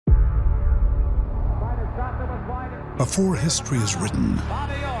Before history is written,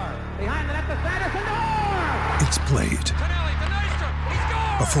 it's played.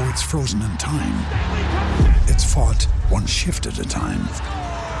 Before it's frozen in time, it's fought one shift at a time.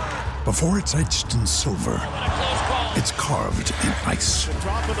 Before it's etched in silver, it's carved in ice.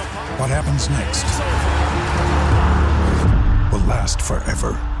 What happens next will last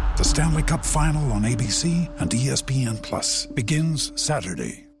forever. The Stanley Cup Final on ABC and ESPN Plus begins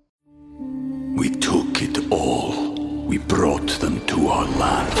Saturday. We took it all. We brought them to our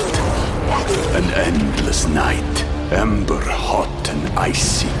land. An endless night, ember hot and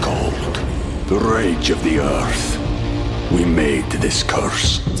icy cold. The rage of the earth. We made this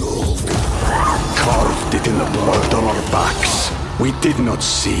curse. Carved it in the blood on our backs. We did not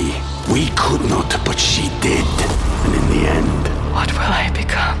see. We could not, but she did. And in the end... What will I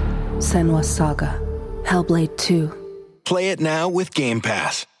become? Senua's Saga. Hellblade 2. Play it now with Game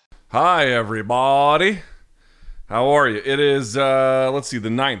Pass. Hi, everybody. How are you? It is, the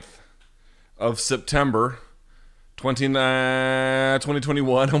 9th of September,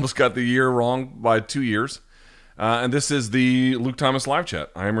 2021. Almost got the year wrong by 2 years. And this is the Luke Thomas Live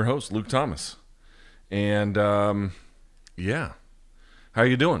Chat. I am your host, Luke Thomas. And, yeah. How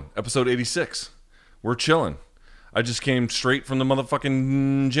you doing? Episode 86. We're chilling. I just came straight from the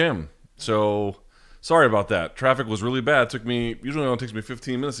motherfucking gym. So, sorry about that. Traffic was really bad. Usually it only takes me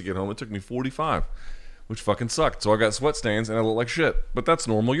 15 minutes to get home. It took me 45, which fucking sucked. So I got sweat stains and I look like shit. But that's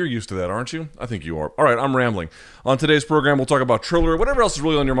normal. You're used to that, aren't you? I think you are. All right, I'm rambling. On today's program, we'll talk about Triller. Whatever else is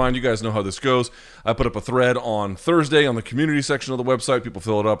really on your mind, you guys know how this goes. I put up a thread on Thursday on the community section of the website. People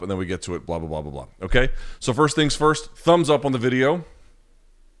fill it up and then we get to it, blah, blah, blah, blah, blah. Okay? So first things first, thumbs up on the video.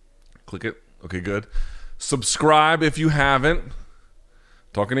 Click it. Okay, good. Subscribe if you haven't.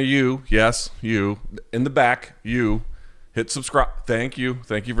 Talking to you. Yes, you. In the back, you. Hit subscribe. Thank you.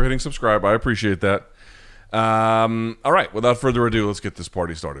 Thank you for hitting subscribe. I appreciate that. All right. Without further ado, let's get this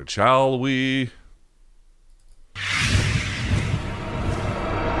party started, shall we?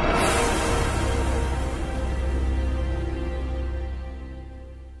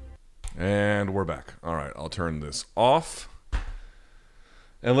 And we're back. All right. I'll turn this off.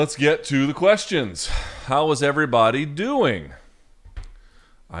 And let's get to the questions. How is everybody doing?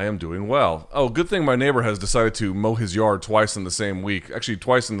 I am doing well. Oh, good thing my neighbor has decided to mow his yard twice in the same week. Actually,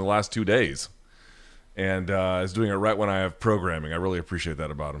 twice in the last 2 days. And is doing it right when I have programming. I really appreciate that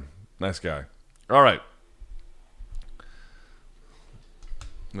about him. Nice guy. All right.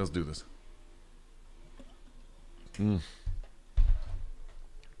 Let's do this.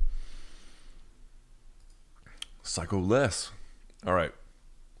 Psycho less. All right.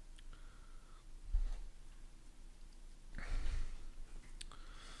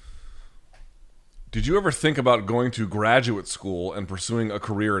 Did you ever think about going to graduate school and pursuing a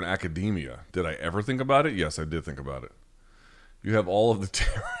career in academia? Did I ever think about it? Yes, I did think about it. You have all of the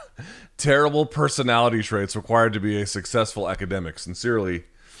terrible personality traits required to be a successful academic. Sincerely,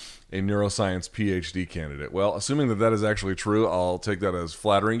 a neuroscience PhD candidate. Well, assuming that that is actually true, I'll take that as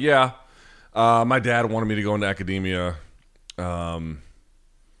flattering. Yeah, my dad wanted me to go into academia.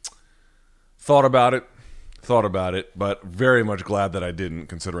 Thought about it, but very much glad that I didn't,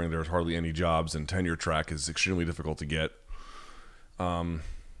 considering there's hardly any jobs and tenure track is extremely difficult to get. I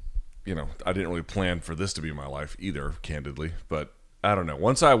didn't really plan for this to be my life either, candidly, but I don't know.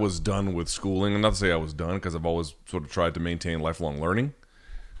 Once I was done with schooling, and not to say I was done, because I've always sort of tried to maintain lifelong learning.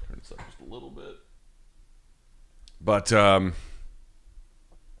 Turn this up just a little bit. But, one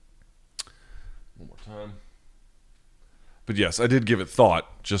more time. But yes, I did give it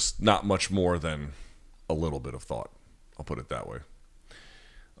thought, just not much more than a little bit of thought. I'll put it that way.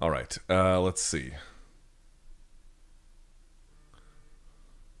 All right, let's see.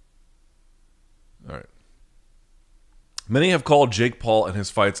 All right. Many have called Jake Paul and his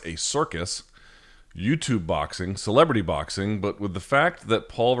fights a circus, YouTube boxing, celebrity boxing, but with the fact that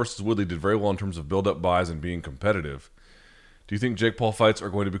Paul versus Woodley did very well in terms of build-up buys and being competitive, do you think Jake Paul fights are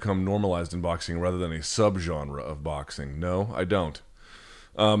going to become normalized in boxing rather than a subgenre of boxing? No, I don't.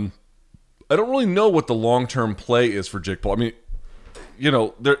 I don't really know what the long-term play is for Jake Paul. I mean,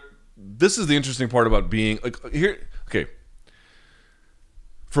 this is the interesting part about being here. Okay.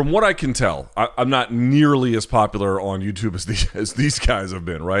 From what I can tell, I'm not nearly as popular on YouTube as these guys have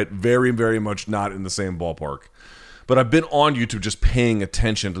been, right? Very, very much not in the same ballpark. But I've been on YouTube just paying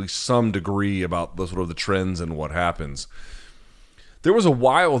attention to at least some degree about the sort of the trends and what happens. There was a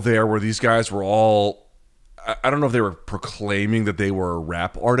while there where these guys were all, I don't know if they were proclaiming that they were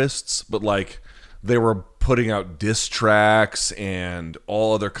rap artists, but like they were putting out diss tracks and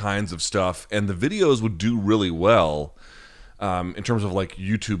all other kinds of stuff. And the videos would do really well. in terms of like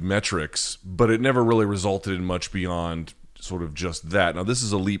YouTube metrics, but it never really resulted in much beyond sort of just that. Now, this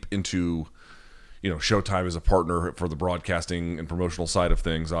is a leap into, Showtime as a partner for the broadcasting and promotional side of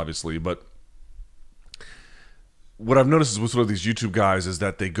things, obviously, but what I've noticed is with sort of these YouTube guys is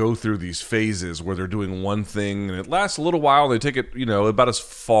that they go through these phases where they're doing one thing and it lasts a little while. They take it, about as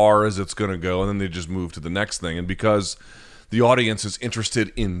far as it's going to go, and then they just move to the next thing. And because the audience is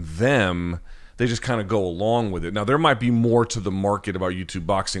interested in them, they just kind of go along with it. Now, there might be more to the market about YouTube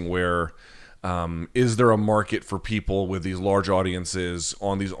boxing where is there a market for people with these large audiences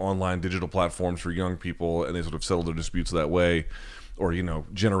on these online digital platforms for young people, and they sort of settle their disputes that way, or,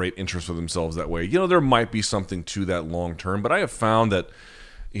 generate interest for themselves that way. There might be something to that long term, but I have found that,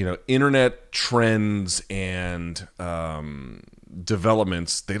 internet trends and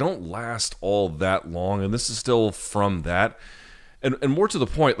developments, they don't last all that long, and this is still from that. And more to the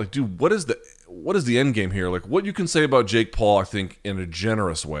point, like, dude, what is the end game here? Like, what you can say about Jake Paul, I think, in a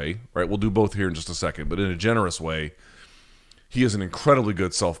generous way, right? We'll do both here in just a second, but in a generous way, he is an incredibly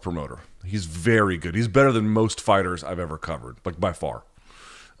good self-promoter. He's very good. He's better than most fighters I've ever covered, like by far.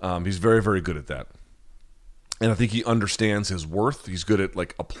 He's very, very good at that. And I think he understands his worth. He's good at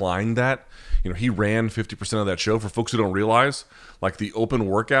like applying that. He ran 50% of that show. For folks who don't realize, like the open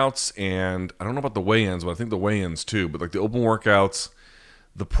workouts, and I don't know about the weigh-ins, but I think the weigh-ins too, but like the open workouts,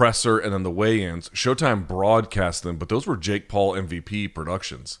 the presser, and then the weigh-ins, Showtime broadcast them, but those were Jake Paul MVP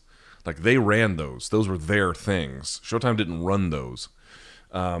productions. Like they ran those. Those were their things. Showtime didn't run those.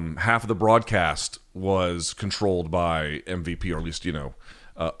 Half of the broadcast was controlled by MVP, or at least,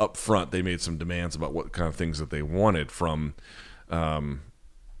 up front they made some demands about what kind of things that they wanted from,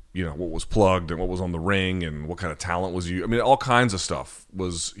 what was plugged and what was on the ring and what kind of talent was you. I mean, all kinds of stuff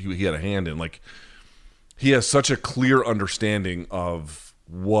was he had a hand in. Like, he has such a clear understanding of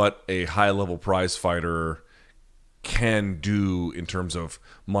what a high-level prize fighter can do in terms of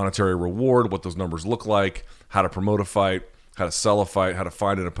monetary reward, what those numbers look like, how to promote a fight, how to sell a fight, how to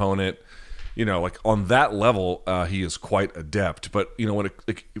find an opponent. Like on that level, he is quite adept. But when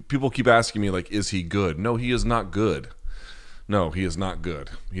people keep asking me, like, is he good? No, he is not good. No, he is not good.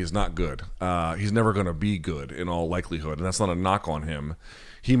 He is not good. He's never going to be good in all likelihood, and that's not a knock on him.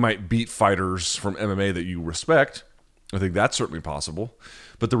 He might beat fighters from MMA that you respect. I think that's certainly possible.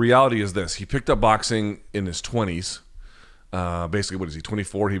 But the reality is this. He picked up boxing in his 20s. Basically, what is he,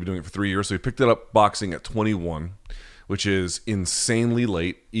 24? He'd been doing it for 3 years. So he picked up boxing at 21, which is insanely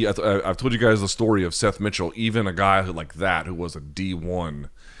late. I've told you guys the story of Seth Mitchell. Even a guy like that, who was a D1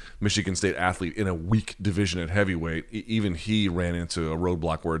 Michigan State athlete in a weak division at heavyweight, even he ran into a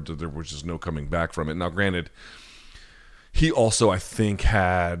roadblock where there was just no coming back from it. Now, granted, he also, I think,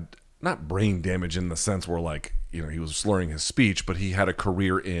 had not brain damage in the sense where, like, he was slurring his speech, but he had a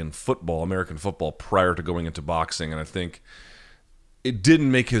career in football, American football, prior to going into boxing. And I think it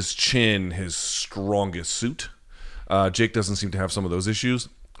didn't make his chin his strongest suit. Jake doesn't seem to have some of those issues,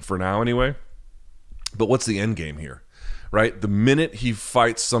 for now anyway. But what's the end game here, right? The minute he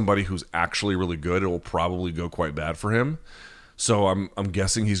fights somebody who's actually really good, it will probably go quite bad for him. So I'm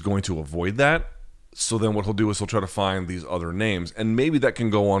guessing he's going to avoid that. So then what he'll do is he'll try to find these other names. And maybe that can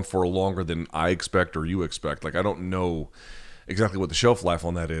go on for longer than I expect or you expect. Like, I don't know exactly what the shelf life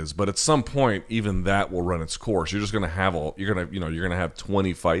on that is, but at some point, even that will run its course. You're just going to have you're going to have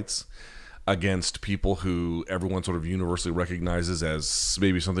 20 fights against people who everyone sort of universally recognizes as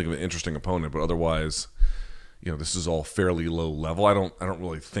maybe something of an interesting opponent, but otherwise, this is all fairly low level. I don't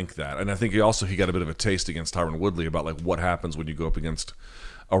really think that. And I think he got a bit of a taste against Tyron Woodley about like what happens when you go up against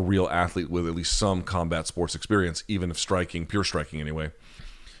a real athlete with at least some combat sports experience, even if striking, pure striking anyway,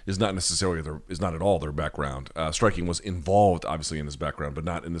 is not at all their background. Striking was involved, obviously, in his background, but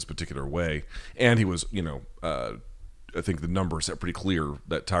not in this particular way. And he was, I think the numbers are pretty clear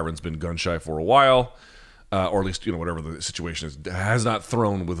that Tyron's been gun shy for a while, or at least whatever the situation is, has not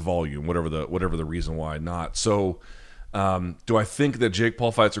thrown with volume, whatever the reason why not. So, do I think that Jake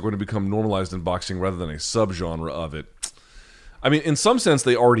Paul fights are going to become normalized in boxing rather than a subgenre of it? I mean, in some sense,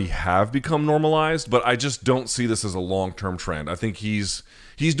 they already have become normalized, but I just don't see this as a long-term trend. I think he's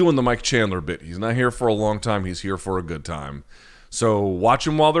doing the Mike Chandler bit. He's not here for a long time. He's here for a good time. So watch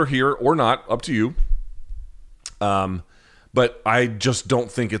him while they're here or not, up to you. But I just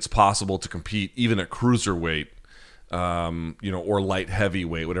don't think it's possible to compete even at cruiserweight, or light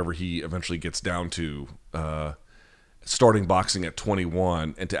heavyweight, whatever he eventually gets down to, starting boxing at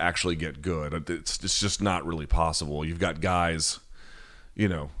 21 and to actually get good. It's just not really possible. You've got guys,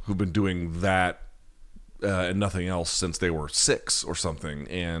 who've been doing that and nothing else since they were 6 or something.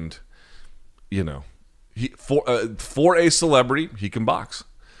 And, for a celebrity, he can box.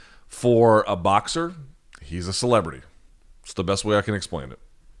 For a boxer, he's a celebrity. It's the best way I can explain it.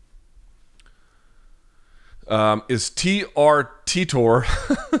 Is Titor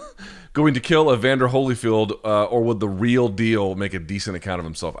going to kill Evander Holyfield, or would the real deal make a decent account of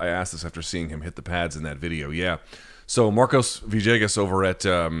himself? I asked this after seeing him hit the pads in that video. Yeah. So Marcos Villegas over at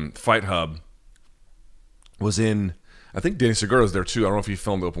Fight Hub was in, I think Danny Segura's there too. I don't know if he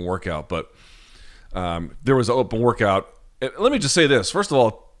filmed the open workout, but there was an open workout. And let me just say this. First of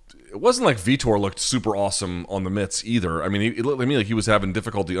all, it wasn't like Vitor looked super awesome on the mitts either. I mean, it looked to me like he was having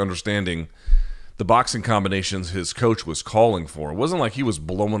difficulty understanding the boxing combinations his coach was calling for. It wasn't like he was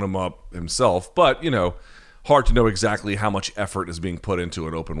blowing him up himself, but, hard to know exactly how much effort is being put into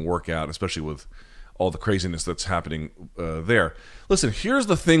an open workout, especially with all the craziness that's happening there. Listen, here's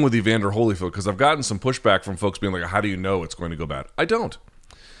the thing with Evander Holyfield, because I've gotten some pushback from folks being like, how do you know it's going to go bad? I don't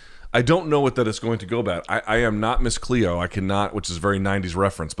know that it's going to go bad. I am not Miss Cleo. I cannot, which is a very 90s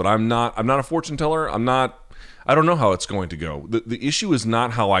reference, but I'm not a fortune teller. I don't know how it's going to go. The issue is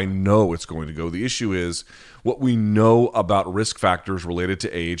not how I know it's going to go. The issue is what we know about risk factors related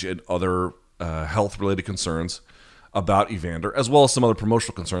to age and other health-related concerns about Evander, as well as some other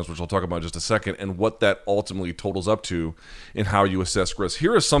promotional concerns, which I'll talk about in just a second, and what that ultimately totals up to in how you assess risk.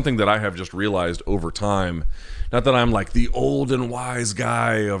 Here is something that I have just realized over time. Not that I'm like the old and wise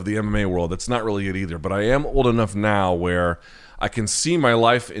guy of the MMA world. That's not really it either. But I am old enough now where I can see my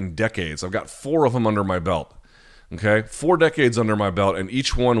life in decades. I've got 4 of them under my belt. Okay? 4 decades under my belt, and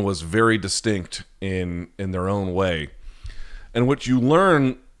each one was very distinct in their own way. And what you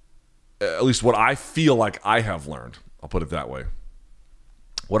learn, at least what I feel like I have learned, I'll put it that way.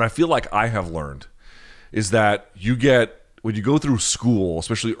 What I feel like I have learned is that when you go through school,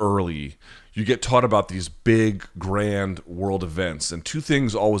 especially early, you get taught about these big, grand world events. And 2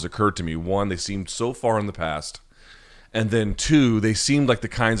 things always occurred to me. 1, they seemed so far in the past. And then 2, they seemed like the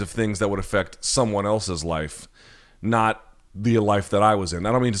kinds of things that would affect someone else's life, not the life that I was in.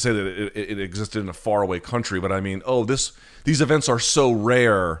 I don't mean to say that it existed in a faraway country, but I mean, these events are so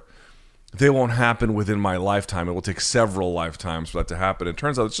rare, they won't happen within my lifetime. It will take several lifetimes for that to happen. It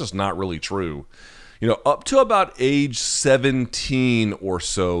turns out it's just not really true. Up to about age 17 or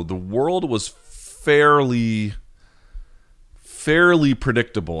so, the world was fairly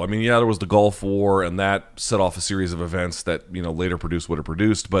predictable. I mean, yeah, there was the Gulf War, and that set off a series of events that, later produced what it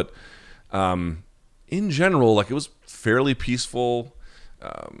produced. But in general, it was fairly peaceful.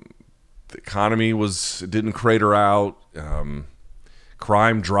 The economy didn't crater out.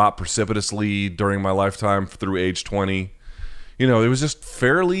 Crime dropped precipitously during my lifetime through age 20. It was just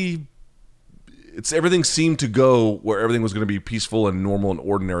everything seemed to go where everything was going to be peaceful and normal and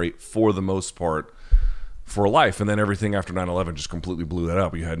ordinary for the most part for life. And then everything after 9/11 just completely blew that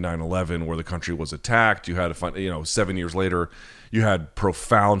up. You had 9/11 where the country was attacked. You had 7 years later, you had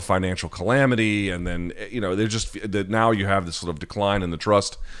profound financial calamity. And then, now you have this sort of decline in the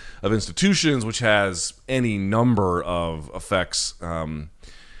trust of institutions, which has any number of effects in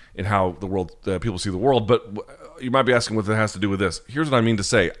how the world people see the world. But you might be asking what that has to do with this. Here's what I mean to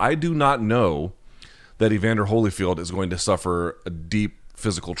say. I do not know that Evander Holyfield is going to suffer a deep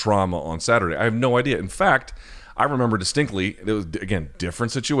physical trauma on Saturday. I have no idea. In fact, I remember distinctly, it was, again,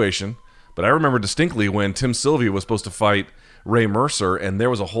 different situation, but I remember distinctly when Tim Sylvia was supposed to fight Ray Mercer, and there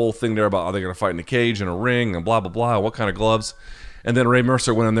was a whole thing there about, are they going to fight in a cage, in a ring, and blah, blah, blah, what kind of gloves? And then Ray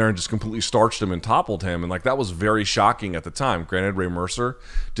Mercer went in there and just completely starched him and toppled him. And that was very shocking at the time. Granted, Ray Mercer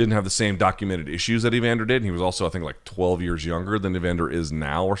didn't have the same documented issues that Evander did. And he was also, I think, 12 years younger than Evander is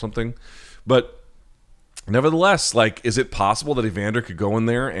now or something. But nevertheless, is it possible that Evander could go in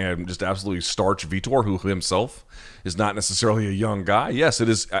there and just absolutely starch Vitor, who himself is not necessarily a young guy? Yes, it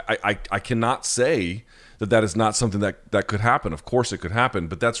is. I cannot say that is not something that could happen. Of course it could happen,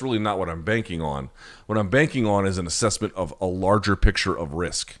 but that's really not what I'm banking on. What I'm banking on is an assessment of a larger picture of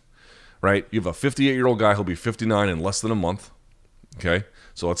risk, right? You have a 58-year-old guy who'll be 59 in less than a month, okay?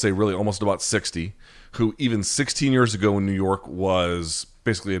 So let's say really almost about 60, who even 16 years ago in New York was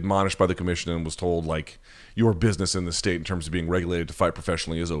basically admonished by the commission and was told, your business in the state in terms of being regulated to fight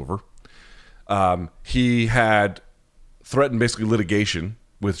professionally is over. He had threatened basically litigation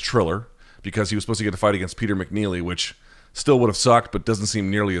with Triller, because he was supposed to get a fight against Peter McNeely, which still would have sucked, but doesn't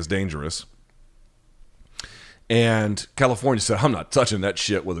seem nearly as dangerous. And California said, I'm not touching that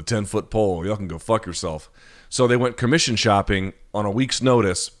shit with a 10-foot pole. Y'all can go fuck yourself. So they went commission shopping on a week's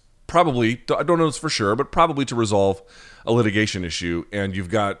notice, probably, I don't know this for sure, but probably to resolve a litigation issue. And you've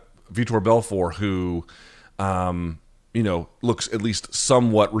got Vitor Belfort, who looks at least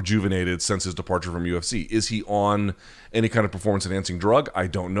somewhat rejuvenated since his departure from UFC. Is he on any kind of performance-enhancing drug? I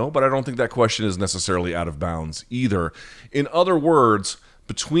don't know, but I don't think that question is necessarily out of bounds either. In other words,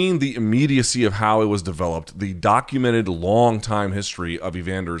 between the immediacy of how it was developed, the documented long time history of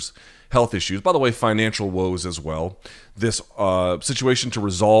Evander's health issues, by the way, financial woes as well, this situation to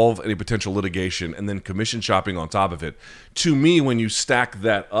resolve any potential litigation, and then commission shopping on top of it. To me, when you stack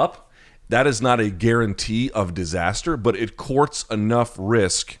that up, that is not a guarantee of disaster, but it courts enough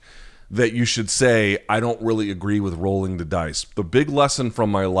risk that you should say, I don't really agree with rolling the dice. The big lesson from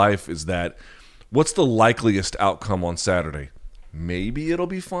my life is that what's the likeliest outcome on Saturday? Maybe it'll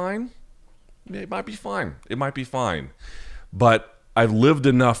be fine. It might be fine. It might be fine. But I've lived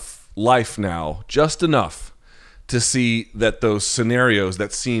enough life now, just enough, to see that those scenarios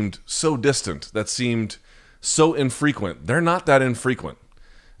that seemed so distant, that seemed so infrequent, they're not that infrequent.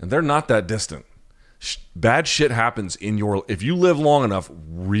 And they're not that distant. Bad shit happens in your... If you live long enough,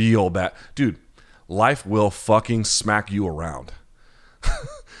 real bad... Dude, life will fucking smack you around.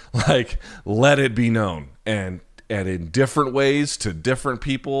 Like, let it be known. And in different ways, to different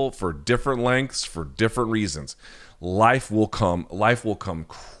people, for different lengths, for different reasons. Life will come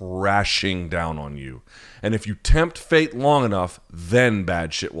crashing down on you. And if you tempt fate long enough, then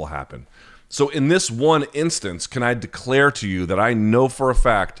bad shit will happen. So in this one instance, can I declare to you that I know for a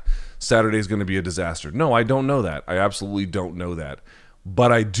fact Saturday is going to be a disaster? No, I don't know that. I absolutely don't know that.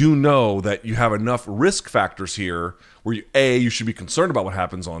 But I do know that you have enough risk factors here where, you should be concerned about what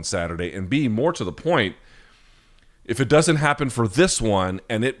happens on Saturday, and B, more to the point, if it doesn't happen for this one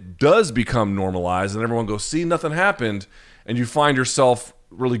and it does become normalized and everyone goes, see, nothing happened, and you find yourself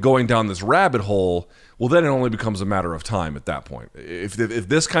really going down this rabbit hole, well, then it only becomes a matter of time at that point. If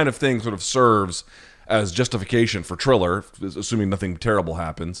this kind of thing sort of serves as justification for Triller, assuming nothing terrible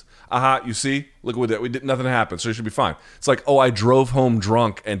happens, you see, look what that, nothing happened, so it should be fine. It's like, I drove home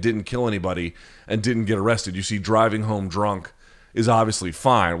drunk and didn't kill anybody and didn't get arrested. You see, driving home drunk is obviously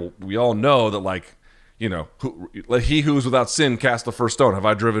fine. Well, we all know that, like, he who is without sin cast the first stone. Have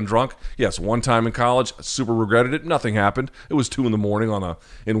I driven drunk? Yes, one time in college, super regretted it. Nothing happened. It was 2 a.m.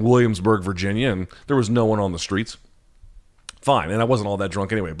 in Williamsburg, Virginia, and there was no one on the streets. Fine, and I wasn't all that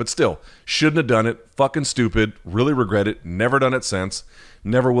drunk anyway, but still, shouldn't have done it. Fucking stupid. Really regret it. Never done it since.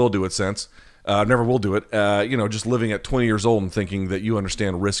 Never will do it since. Never will do it. Just living at 20 years old and thinking that you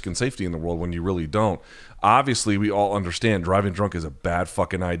understand risk and safety in the world when you really don't. Obviously, we all understand driving drunk is a bad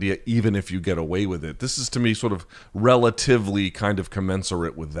fucking idea, even if you get away with it. This is, to me, sort of relatively kind of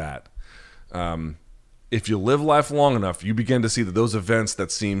commensurate with that. If you live life long enough, you begin to see that those events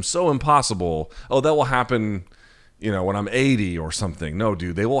that seem so impossible, that will happen, when I'm 80 or something. No,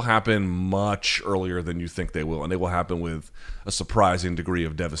 dude, they will happen much earlier than you think they will, and they will happen with a surprising degree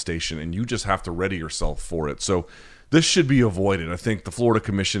of devastation, and you just have to ready yourself for it. So this should be avoided. I think the Florida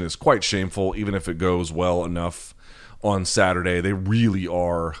Commission is quite shameful, even if it goes well enough on Saturday. They really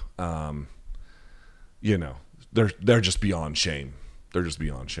are, they're just beyond shame. They're just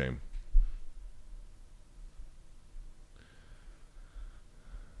beyond shame.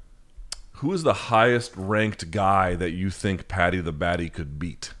 Who is the highest ranked guy that you think Paddy the Baddy could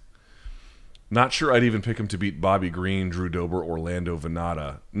beat? Not sure I'd even pick him to beat Bobby Green, Drew Dober, or Lando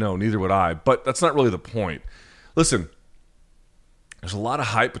Venata. No, neither would I, but that's not really the point. Listen, there's a lot of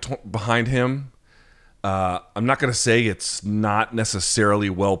hype behind him. I'm not going to say it's not necessarily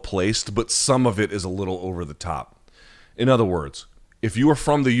well placed, but some of it is a little over the top. In other words, if you are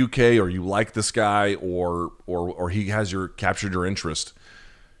from the UK or you like this guy or he has captured your interest,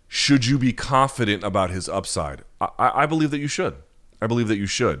 should you be confident about his upside? I believe that you should. I believe that you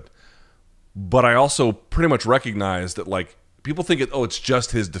should. But I also pretty much recognize that, like, people think it's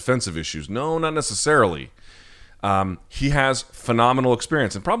just his defensive issues. No, not necessarily. He has phenomenal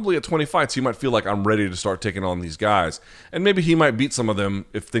experience, and probably at 20 fights, he might feel like, I'm ready to start taking on these guys. And maybe he might beat some of them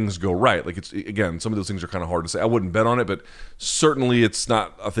if things go right. Like, some of those things are kind of hard to say. I wouldn't bet on it, but certainly it's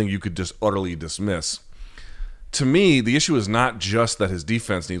not a thing you could just utterly dismiss. To me, the issue is not just that his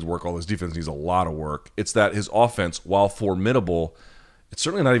defense needs work, although his defense needs a lot of work. It's that his offense, while formidable, it's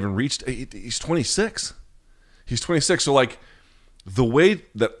certainly not even reached. He's 26. He's 26. So, like, the way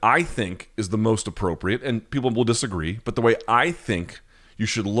that I think is the most appropriate, and people will disagree, but the way I think you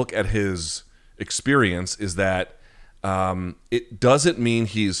should look at his experience is that it doesn't mean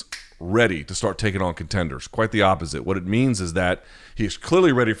he's ready to start taking on contenders. Quite the opposite. What it means is that he's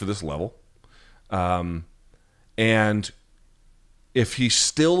clearly ready for this level. And if he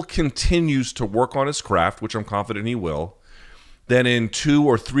still continues to work on his craft, which I'm confident he will, then in 2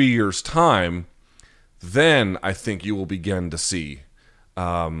 or 3 years' time, then I think you will begin to see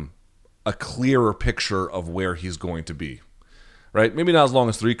a clearer picture of where he's going to be. Right? Maybe not as long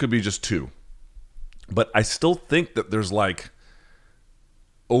as 3, it could be just 2. But I still think that there's like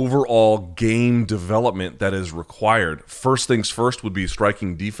overall game development that is required. First things first would be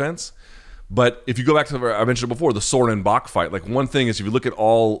striking defense. But if you go back to, I mentioned it before, the Soren and Bach fight, like one thing is if you look at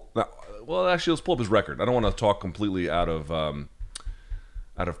all, well, actually, let's pull up his record. I don't want to talk completely out of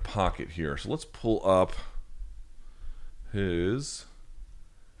pocket here. So let's pull up his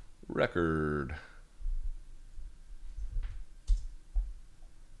record.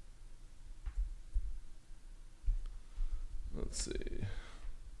 Let's see.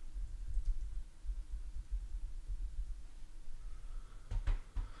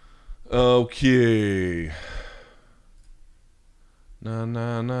 Okay. Nah.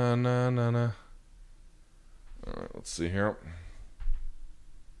 All right, let's see here.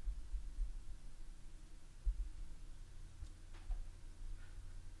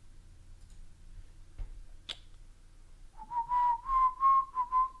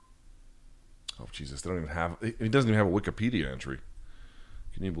 Oh, Jesus, they don't even have, he doesn't even have a Wikipedia entry.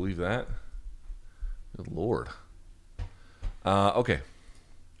 Can you believe that? Good Lord. Okay.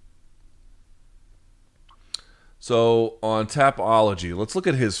 So on Tapology, let's look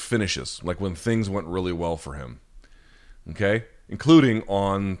at his finishes, like when things went really well for him. Okay? Including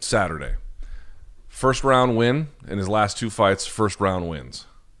on Saturday. First round win in his last 2 fights, first round wins.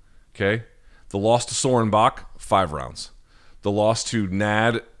 Okay? The loss to Soren Bach, 5 rounds. The loss to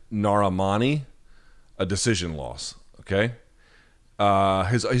Nad Narimani, a decision loss. Okay?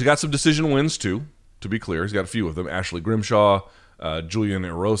 He's got some decision wins too, to be clear. He's got a few of them. Ashley Grimshaw, Julian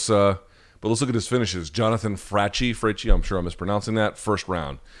Erosa. But let's look at his finishes. Jonathan Fracci, I'm sure I'm mispronouncing that, first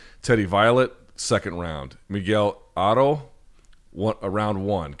round. Teddy Violet, second round. Miguel Otto, round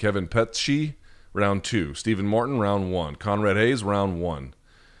 1. Kevin Petchy, round 2. Stephen Martin, round 1. Conrad Hayes, round 1.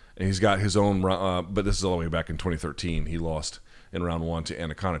 And he's got his own, but this is all the way back in 2013. He lost in round 1 to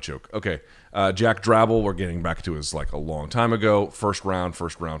Anna Konachoke. Okay, Jack Drabble, we're getting back to his like a long time ago. First round.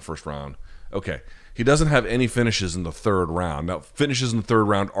 Okay. He doesn't have any finishes in the third round. Now, finishes in the third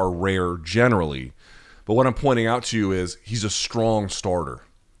round are rare generally, but what I'm pointing out to you is he's a strong starter,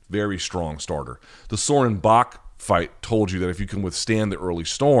 very strong starter. The Soren Bach fight told you that if you can withstand the early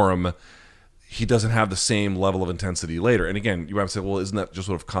storm, he doesn't have the same level of intensity later. And again, you might say, well, isn't that just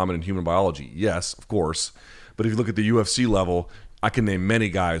sort of common in human biology? Yes, of course. But if you look at the UFC level, I can name many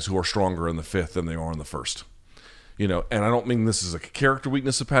guys who are stronger in the 5th than they are in the 1st. You know, and I don't mean this is a character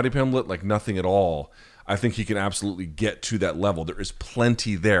weakness of Paddy Pimblett, like nothing at all. I think he can absolutely get to that level. There is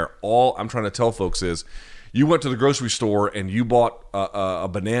plenty there. All I'm trying to tell folks is you went to the grocery store and you bought a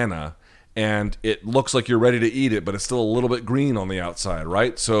banana and it looks like you're ready to eat it, but it's still a little bit green on the outside,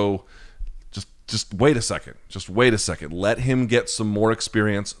 right? So just wait a second. Just wait a second. Let him get some more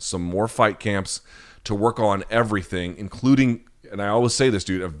experience, some more fight camps to work on everything, including, and I always say this,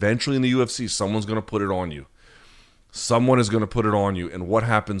 dude, eventually in the UFC, someone's going to put it on you. Someone is going to put it on you, and what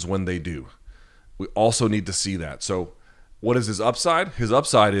happens when they do? We also need to see that. So what is his upside? His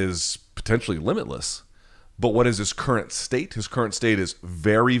upside is potentially limitless. But what is his current state? His current state is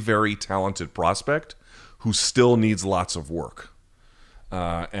very, very talented prospect who still needs lots of work.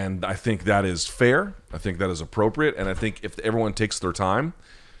 And I think that is fair. I think that is appropriate. And I think if everyone takes their time,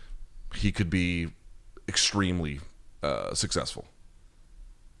 he could be extremely successful.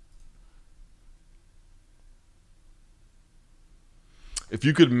 If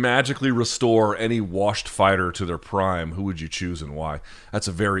you could magically restore any washed fighter to their prime, who would you choose and why? That's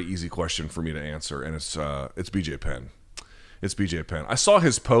a very easy question for me to answer, and it's BJ Penn. It's BJ Penn. I saw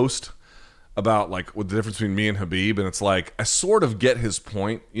his post about like what the difference between me and Khabib, and it's like I sort of get his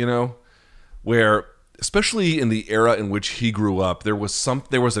point, you know, where especially in the era in which he grew up, there was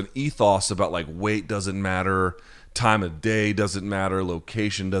an ethos about like weight doesn't matter, time of day doesn't matter,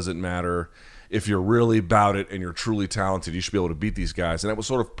 location doesn't matter. If you're really about it and you're truly talented, you should be able to beat these guys. And that was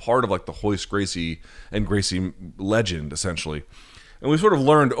sort of part of like the Royce Gracie and Gracie legend, essentially. And we sort of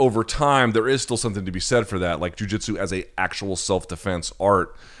learned over time there is still something to be said for that. Like jiu-jitsu as a actual self-defense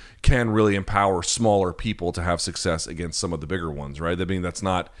art can really empower smaller people to have success against some of the bigger ones, right? I mean, that's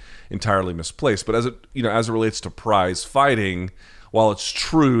not entirely misplaced. But as it relates to prize fighting, while it's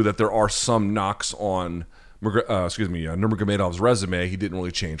true that there are some knocks on Nurmagomedov's resume, he didn't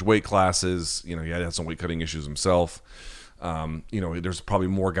really change weight classes. You know, he had some weight cutting issues himself. There's probably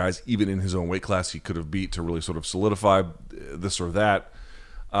more guys even in his own weight class he could have beat to really sort of solidify this or that.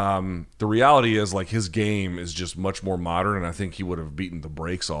 The reality is like his game is just much more modern, and I think he would have beaten the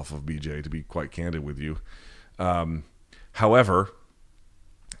brakes off of BJ, to be quite candid with you. However,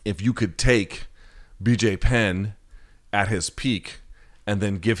 if you could take BJ Penn at his peak and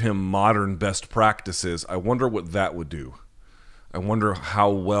then give him modern best practices, I wonder what that would do. I wonder how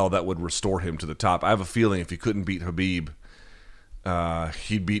well that would restore him to the top. I have a feeling if he couldn't beat Khabib,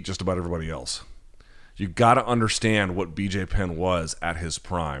 he'd beat just about everybody else. You got to understand what BJ Penn was at his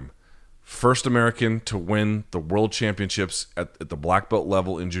prime. First American to win the world championships at the black belt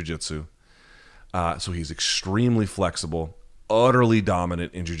level in jiu-jitsu. So he's extremely flexible, utterly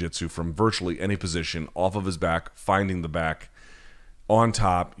dominant in jiu-jitsu from virtually any position, off of his back, finding the back, on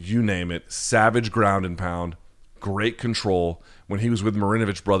top, you name it. Savage ground and pound, great control. When he was with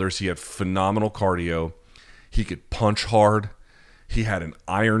Marinovich Brothers, he had phenomenal cardio. He could punch hard. He had an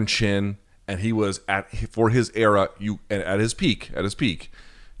iron chin, and he was for his era, at his peak,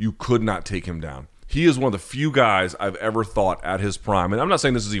 you could not take him down. He is one of the few guys I've ever thought at his prime, and I'm not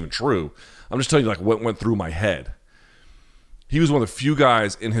saying this is even true. I'm just telling you like what went through my head. He was one of the few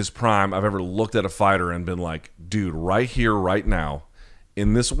guys in his prime I've ever looked at a fighter and been like, dude, right here, right now,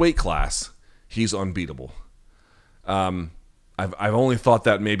 in this weight class, he's unbeatable. I've only thought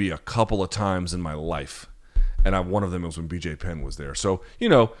that maybe a couple of times in my life, and one of them was when BJ Penn was there. So,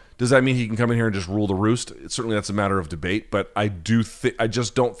 does that mean he can come in here and just rule the roost? Certainly that's a matter of debate, but I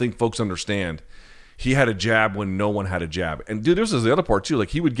just don't think folks understand. He had a jab when no one had a jab. And dude, this is the other part too.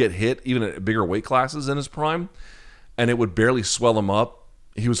 Like, he would get hit even at bigger weight classes in his prime, and it would barely swell him up.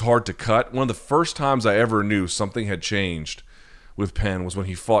 He was hard to cut. One of the first times I ever knew something had changed with Penn was when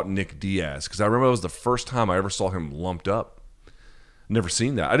he fought Nick Diaz, because I remember it was the first time I ever saw him lumped up. Never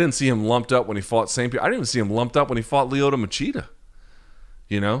seen that. I didn't see him lumped up when he fought St. Pierre. I didn't even see him lumped up when he fought Lyoto Machida.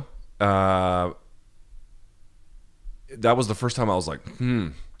 That was the first time I was like,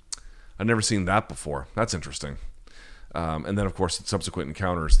 I've never seen that before. That's interesting. And then, of course, subsequent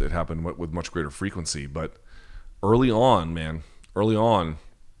encounters that happened with much greater frequency. But early on,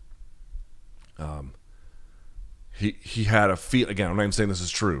 he had a feel. Again, I'm not even saying this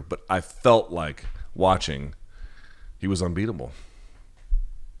is true, but I felt like watching he was unbeatable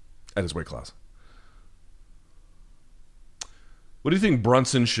at his weight class. What do you think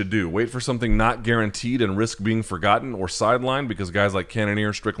Brunson should do? Wait for something not guaranteed and risk being forgotten or sidelined because guys like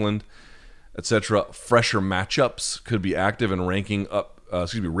Cannonier, Strickland, etc., fresher matchups could be active and raking up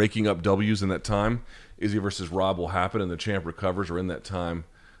W's in that time. Izzy versus Rob will happen and the champ recovers, or in that time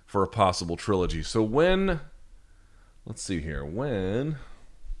for a possible trilogy. So when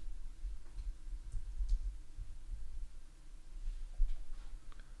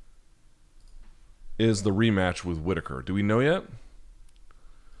is the rematch with Whitaker? Do we know yet?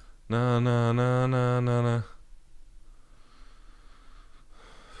 No.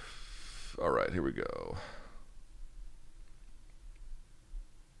 All right, here we go.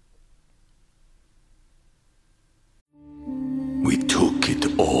 We took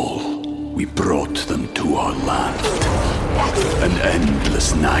it all. We brought them to our land. An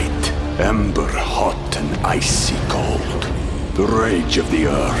endless night, ember hot and icy cold. The rage of the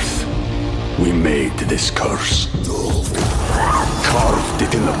earth. We made this curse. Carved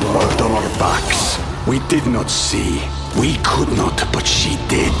it in the blood on our backs. We did not see. We could not, but she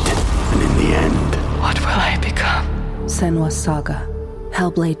did. And in the end... What will I become? Senua's Saga.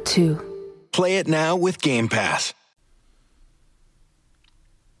 Hellblade 2. Play it now with Game Pass.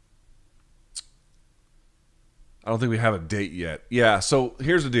 I don't think we have a date yet. Yeah, so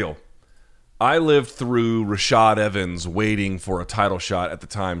here's the deal. I lived through Rashad Evans waiting for a title shot at the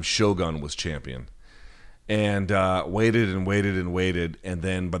time Shogun was champion. And waited, and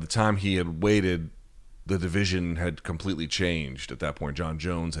then by the time he had waited, the division had completely changed at that point. John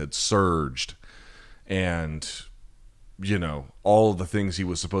Jones had surged, and, all of the things he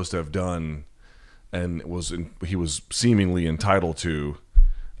was supposed to have done and he was seemingly entitled to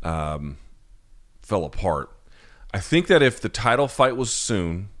fell apart. I think that if the title fight was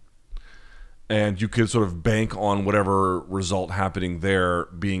soon, and you could sort of bank on whatever result happening there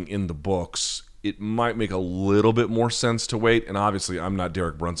being in the books, it might make a little bit more sense to wait. And obviously, I'm not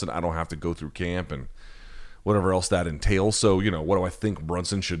Derek Brunson. I don't have to go through camp and whatever else that entails. So, what do I think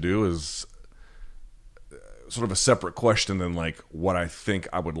Brunson should do is sort of a separate question than like what I think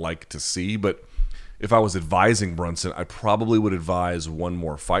I would like to see. But if I was advising Brunson, I probably would advise one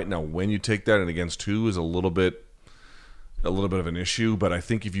more fight. Now, when you take that and against two is a little bit of an issue, but I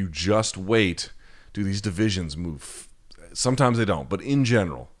think if you just wait, these divisions move. Sometimes they don't, but in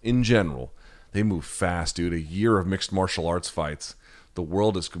general, they move fast, dude. A year of mixed martial arts fights, the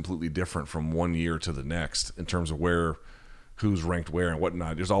world is completely different from one year to the next in terms of who's ranked where and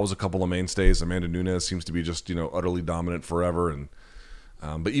whatnot. There's always a couple of mainstays. Amanda Nunes seems to be just, utterly dominant forever. And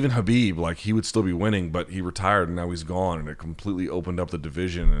but even Habib, like, he would still be winning, but he retired and now he's gone, and it completely opened up the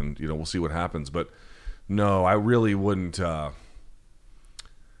division, and, we'll see what happens. But no, I really wouldn't. I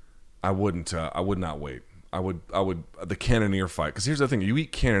would not wait. I would the Cannonier fight, because here's the thing: you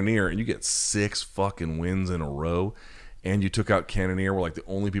eat Cannonier and you get 6 fucking wins in a row, and you took out Cannonier, where like the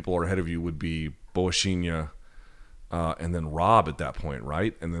only people are ahead of you would be Boashinha and then Rob at that point,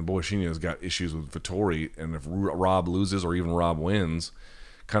 right? And then Boashinha's got issues with Vettori, and if Rob loses or even Rob wins,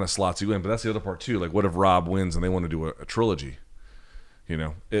 kind of slots you in. But that's the other part too. Like, what if Rob wins and they want to do a trilogy? You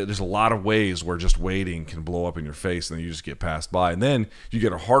know, there's a lot of ways where just waiting can blow up in your face, and then you just get passed by, and then you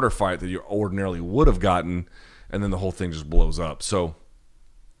get a harder fight that you ordinarily would have gotten, and then the whole thing just blows up. So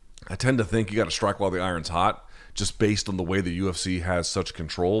I tend to think you got to strike while the iron's hot, just based on the way the UFC has such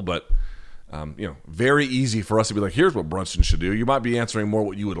control. But you know, very easy for us to be like, here's what Brunson should do. You might be answering more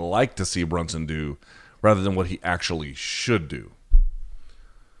what you would like to see Brunson do rather than what he actually should do.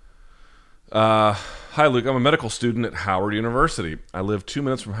 Hi, Luke. I'm a medical student at Howard University. I live 2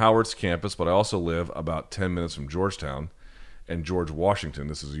 minutes from Howard's campus, but I also live about 10 minutes from Georgetown and George Washington.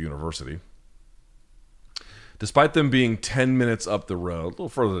 This is a university. Despite them being 10 minutes up the road, a little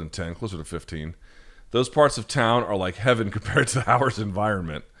further than 10, closer to 15, those parts of town are like heaven compared to Howard's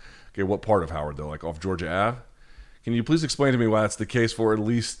environment. Okay, what part of Howard, though? Like off Georgia Ave? Can you please explain to me why that's the case for at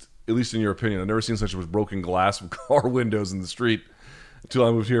least in your opinion? I've never seen such as broken glass from car windows in the street until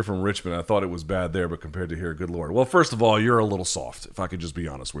I moved here from Richmond. I thought it was bad there, but compared to here, good Lord. Well, first of all, you're a little soft, if I could just be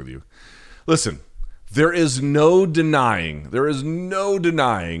honest with you. Listen, there is no denying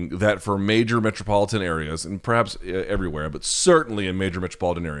that for major metropolitan areas, and perhaps everywhere, but certainly in major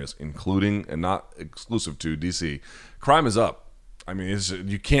metropolitan areas, including and not exclusive to D.C., crime is up. I mean,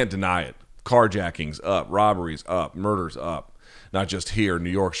 you can't deny it. Carjackings up, robberies up, murders up. Not just here, New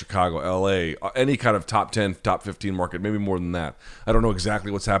York, Chicago, L.A., any kind of top 10, top 15 market, maybe more than that. I don't know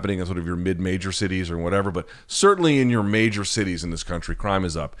exactly what's happening in sort of your mid-major cities or whatever, but certainly in your major cities in this country, crime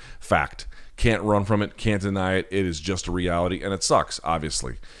is up. Fact. Can't run from it, can't deny it. It is just a reality, and it sucks,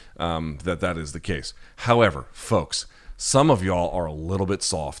 obviously, that is the case. However, folks, some of y'all are a little bit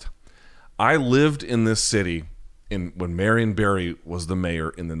soft. I lived in this city when Marion Barry was the mayor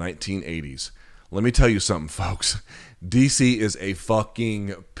in the 1980s. Let me tell you something, folks. DC is a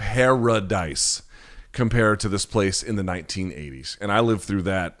fucking paradise compared to this place in the 1980s. And I lived through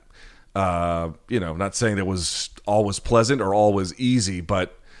that, not saying that it was always pleasant or always easy,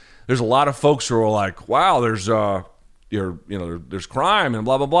 but there's a lot of folks who are like, wow, there's crime and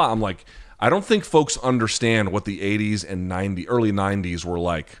blah, blah, blah. I'm like, I don't think folks understand what the 80s and early 90s were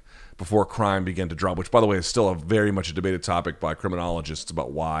like before crime began to drop, which, by the way, is still a very much a debated topic by criminologists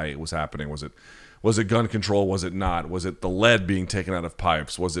about why it was happening. Was it gun control? Was it not? Was it the lead being taken out of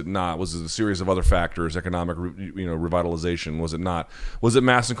pipes? Was it not? Was it a series of other factors, economic revitalization? Was it not? Was it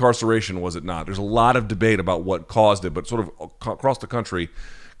mass incarceration? Was it not? There's a lot of debate about what caused it, but sort of across the country,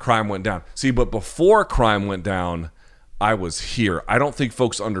 crime went down. See, but before crime went down, I was here. I don't think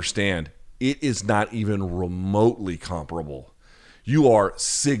folks understand. It is not even remotely comparable. You are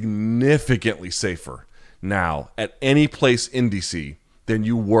significantly safer now at any place in DC than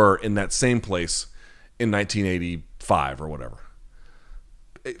you were in that same place in 1985 or whatever.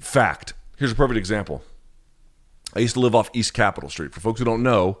 Fact. Here's a perfect example. I used to live off East Capitol Street. For folks who don't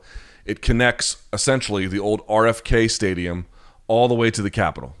know, it connects essentially the old RFK Stadium all the way to the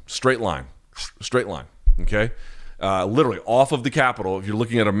Capitol. Straight line, okay? Literally off of the Capitol, if you're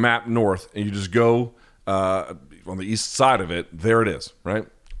looking at a map north and you just go on the east side of it, there it is, right?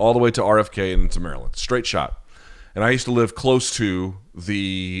 All the way to RFK and into Maryland. Straight shot. And I used to live close to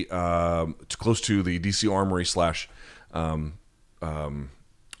the DC Armory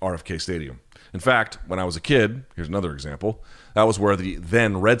 / RFK Stadium. In fact, when I was a kid, here's another example, that was where the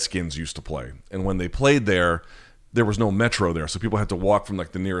then Redskins used to play. And when they played there was no metro there, so people had to walk from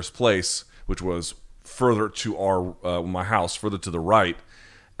like the nearest place, which was further to my house, further to the right.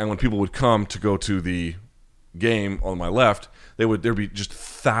 And when people would come to go to the game on my left, there'd be just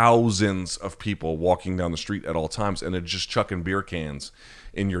thousands of people walking down the street at all times, and they're just chucking beer cans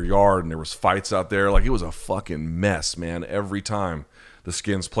in your yard, and there was fights out there. Like, it was a fucking mess, man, every time the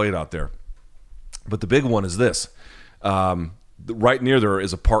Skins played out there. But the big one is this. Right near there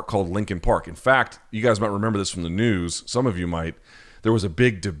is a park called Lincoln Park. In fact, you guys might remember this from the news. Some of you might. There was a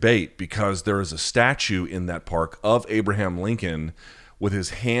big debate because there is a statue in that park of Abraham Lincoln with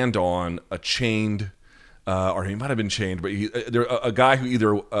his hand on a chained, or he might have been chained, but a guy who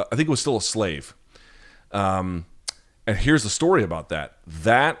either, I think it was still a slave. And here's the story about that.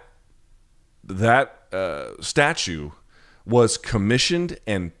 That statue was commissioned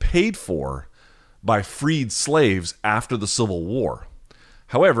and paid for by freed slaves after the Civil War.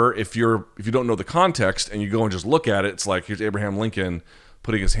 However, if you don't know the context and you go and just look at it, it's like, here's Abraham Lincoln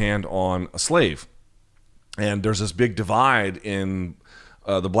putting his hand on a slave. And there's this big divide in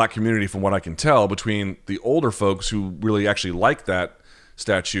the black community, from what I can tell, between the older folks who really actually like that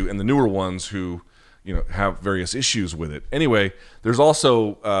statue and the newer ones who, have various issues with it. Anyway, there's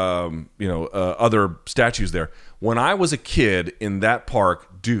also other statues there. When I was a kid in that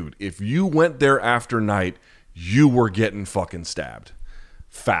park, dude, if you went there after night, you were getting fucking stabbed.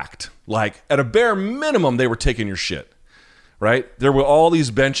 Fact. Like, at a bare minimum, they were taking your shit, right? There were all these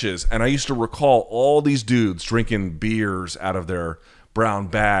benches, and I used to recall all these dudes drinking beers out of their brown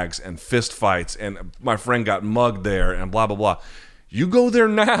bags and fist fights, and my friend got mugged there and blah, blah, blah. You go there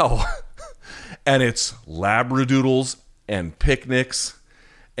now, and it's labradoodles and picnics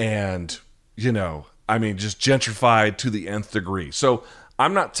and, just gentrified to the nth degree. So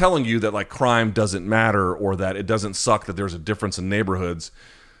I'm not telling you that, like, crime doesn't matter or that it doesn't suck that there's a difference in neighborhoods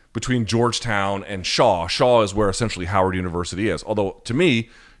between Georgetown and Shaw. Shaw is where essentially Howard University is. Although, to me,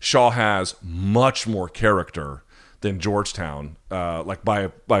 Shaw has much more character than Georgetown,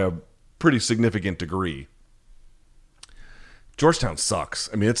 by a pretty significant degree. Georgetown sucks.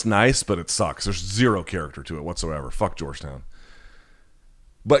 I mean, it's nice, but it sucks. There's zero character to it whatsoever. Fuck Georgetown.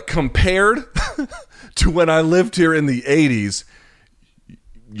 But compared to when I lived here in the 80s,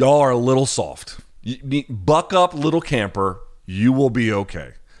 y'all are a little soft. Buck up, little camper. You will be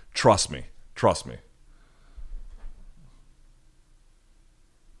okay. Trust me. Trust me.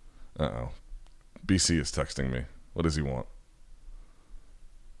 Uh-oh. BC is texting me. What does he want?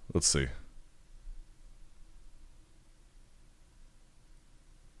 Let's see.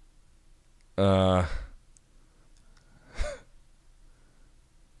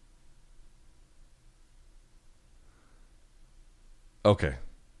 Okay.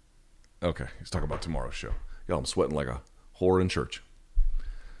 He's talking about tomorrow's show. Y'all, I'm sweating like a whore in church.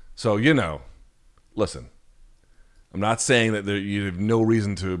 So, listen, I'm not saying that you have no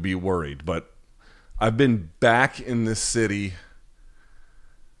reason to be worried, but I've been back in this city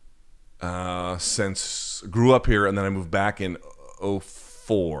since, grew up here, and then I moved back in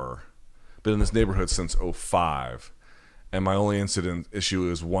 2004. Been in this neighborhood since 2005. And my only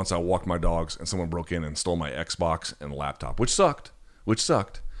issue is once I walked my dogs and someone broke in and stole my Xbox and laptop, which sucked,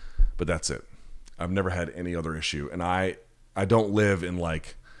 but that's it. I've never had any other issue. And I don't live in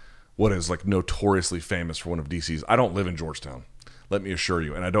what is notoriously famous for one of DC's. I don't live in Georgetown, let me assure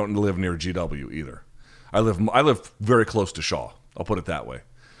you. And I don't live near GW either. I live very close to Shaw. I'll put it that way.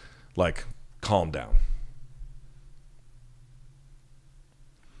 Calm down.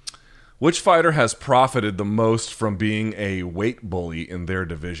 Which fighter has profited the most from being a weight bully in their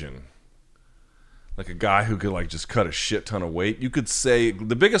division? Like a guy who could just cut a shit ton of weight. You could say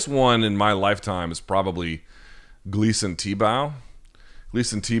the biggest one in my lifetime is probably Gleason Tebow.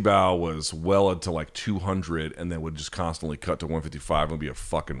 Gleason Tebow was well into 200 and then would just constantly cut to 155 and be a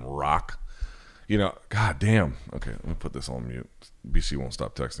fucking rock. God damn. Okay, let me put this on mute. BC won't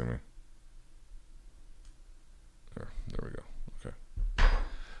stop texting me. There we go.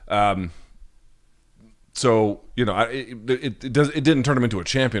 So it didn't turn him into a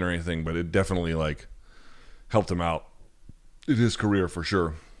champion or anything, but it definitely helped him out in his career for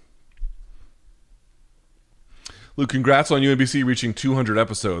sure. Luke, congrats on UMBC reaching 200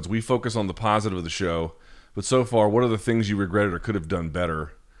 episodes. We focus on the positive of the show, but so far, what are the things you regretted or could have done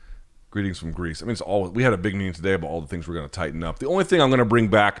better? Greetings from Greece. I mean, we had a big meeting today about all the things we're going to tighten up. The only thing I'm going to bring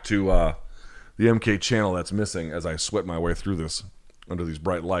back to the MK channel that's missing as I sweat my way through this under these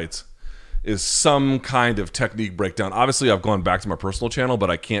bright lights is some kind of technique breakdown. Obviously, I've gone back to my personal channel, but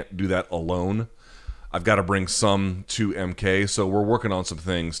I can't do that alone. I've got to bring some to MK, so we're working on some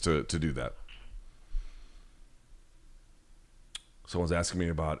things to do that. Someone's asking me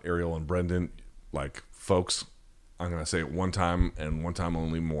about Ariel and Brendan. Folks, I'm going to say it one time and one time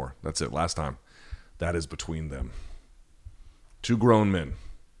only more. That's it, last time. That is between them. Two grown men.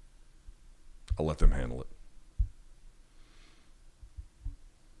 I'll let them handle it.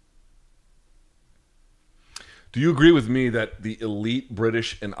 Do you agree with me that the elite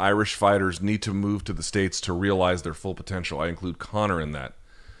British and Irish fighters need to move to the States to realize their full potential? I include Conor in that.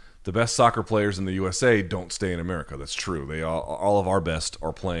 The best soccer players in the USA don't stay in America. That's true. All of our best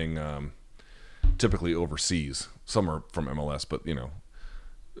are playing typically overseas. Some are from MLS, but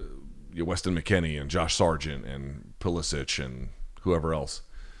Weston McKennie and Josh Sargent and Pulisic and whoever else,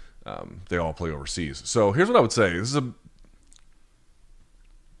 they all play overseas. So here's what I would say. This is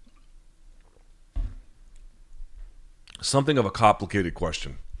something of a complicated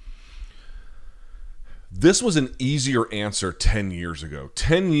question. This was an easier answer 10 years ago.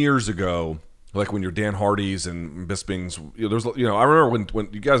 10 years ago, when you're Dan Hardy's and Bisping's, I remember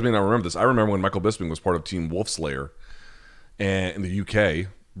when you guys may not remember this. I remember when Michael Bisping was part of Team Wolfslayer and in the UK,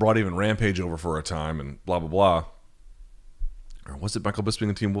 brought even Rampage over for a time and blah, blah, blah. Or was it Michael Bisping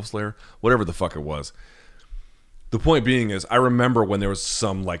and Team Wolfslayer? Whatever the fuck it was. The point being is, I remember when there was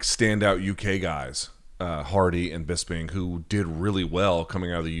some like standout UK guys, Hardy and Bisping, who did really well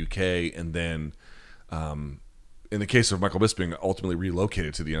coming out of the UK, and then in the case of Michael Bisping, ultimately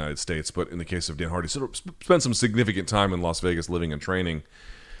relocated to the United States. But in the case of Dan Hardy, sort of spent some significant time in Las Vegas living and training.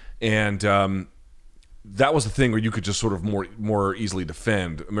 And that was the thing where you could just sort of more easily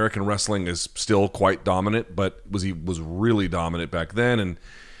defend. American wrestling is still quite dominant, but was really dominant back then. And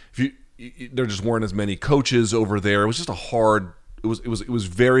there just weren't as many coaches over there. It was just it was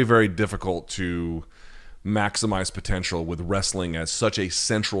very, very difficult to maximize potential with wrestling as such a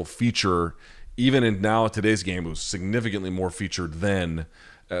central feature. Even in today's game, it was significantly more featured then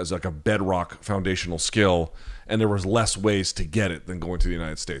as like a bedrock foundational skill, and there was less ways to get it than going to the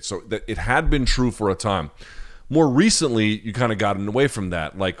United States. So that it had been true for a time. More recently, you kind of gotten away from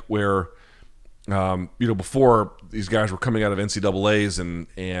that, like where before these guys were coming out of NCAAs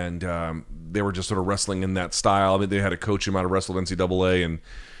and they were just sort of wrestling in that style. I mean, they had a coach who might have wrestled NCAA, and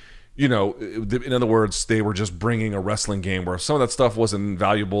in other words, they were just bringing a wrestling game where some of that stuff wasn't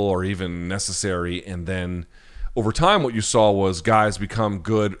valuable or even necessary. And then over time, what you saw was guys become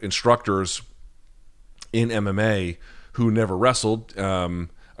good instructors in MMA who never wrestled, and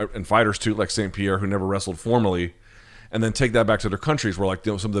fighters too, like St. Pierre, who never wrestled formally, and then take that back to their countries where, like,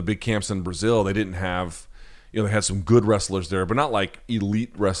 some of the big camps in Brazil, they didn't have, they had some good wrestlers there, but not like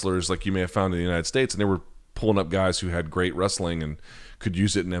elite wrestlers like you may have found in the United States. And they were pulling up guys who had great wrestling and could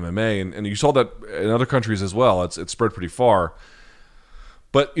use it in MMA, and you saw that in other countries as well. It's spread pretty far,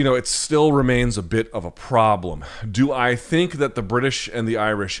 but it still remains a bit of a problem. Do I think that the British and the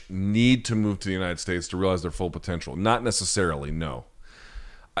Irish need to move to the United States to realize their full potential? Not necessarily, no.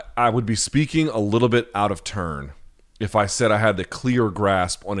 I would be speaking a little bit out of turn if I said I had the clear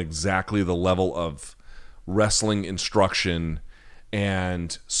grasp on exactly the level of wrestling instruction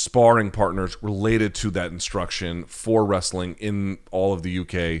and sparring partners related to that instruction for wrestling in all of the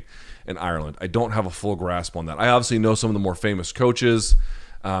UK and Ireland. I don't have a full grasp on that. I obviously know some of the more famous coaches.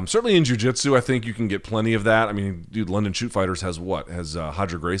 Certainly in jiu-jitsu, I think you can get plenty of that. I mean, dude, London Shoot Fighters has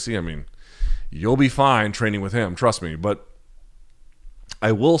Hadra Gracie. I mean, you'll be fine training with him, trust me. But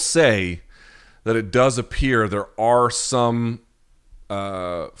I will say that it does appear there are some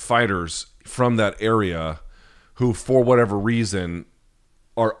fighters from that area who, for whatever reason,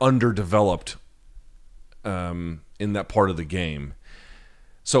 are underdeveloped in that part of the game.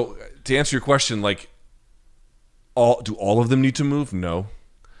 So to answer your question, like, do all of them need to move? No.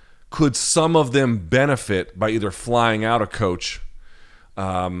 Could some of them benefit by either flying out a coach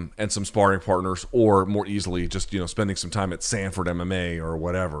and some sparring partners, or more easily just spending some time at Sanford MMA or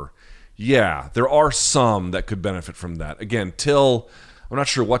whatever? Yeah, there are some that could benefit from that. Again, Till, I'm not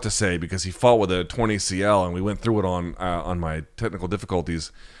sure what to say because he fought with a 20 ACL, and we went through it on my technical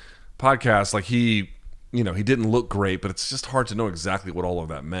difficulties podcast. Like he didn't look great, but it's just hard to know exactly what all of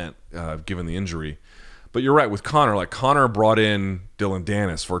that meant given the injury. But you're right with Conor. Like, Conor brought in Dylan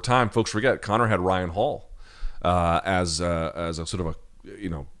Dennis. For a time, folks forget Conor had Ryan Hall as a sort of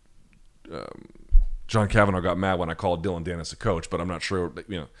John Kavanaugh got mad when I called Dylan Dennis a coach, but I'm not sure.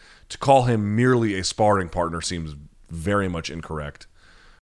 To call him merely a sparring partner seems very much incorrect.